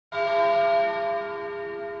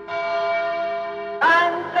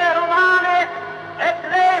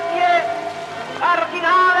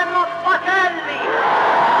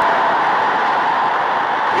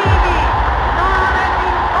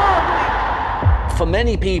For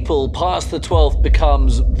many people, Pius XII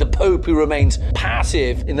becomes the Pope who remains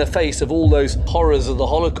passive in the face of all those horrors of the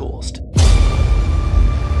Holocaust.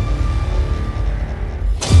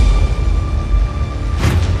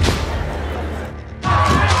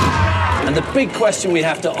 And the big question we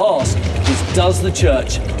have to ask is, does the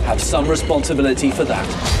Church have some responsibility for that?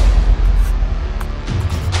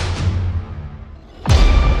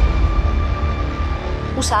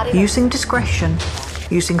 Using discretion,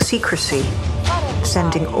 using secrecy,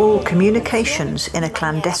 sending all communications in a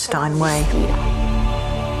clandestine way.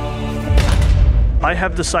 I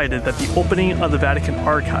have decided that the opening of the Vatican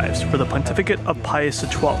archives for the Pontificate of Pius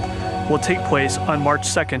XII will take place on March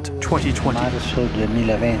 2nd, 2020.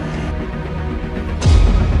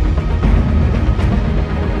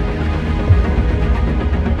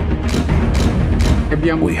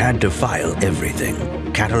 We had to file everything,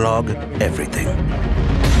 catalog everything.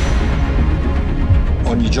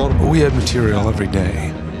 We had material every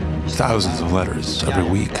day, thousands of letters every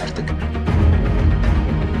week.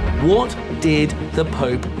 What did the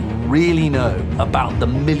Pope really know about the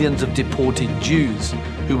millions of deported Jews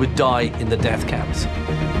who would die in the death camps?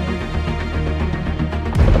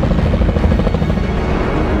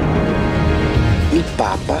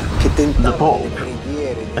 The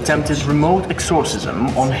Pope attempted remote exorcism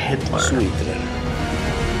on Hitler.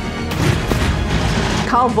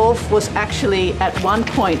 Karl Wolff was actually, at one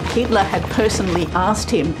point, Hitler had personally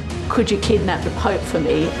asked him, could you kidnap the Pope for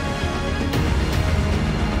me?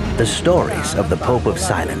 The stories of the Pope of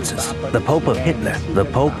Silences, the Pope of Hitler, the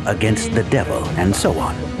Pope against the devil, and so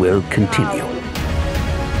on will continue.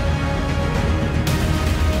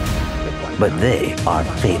 But they are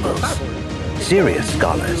fables. Serious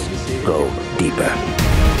scholars go deeper.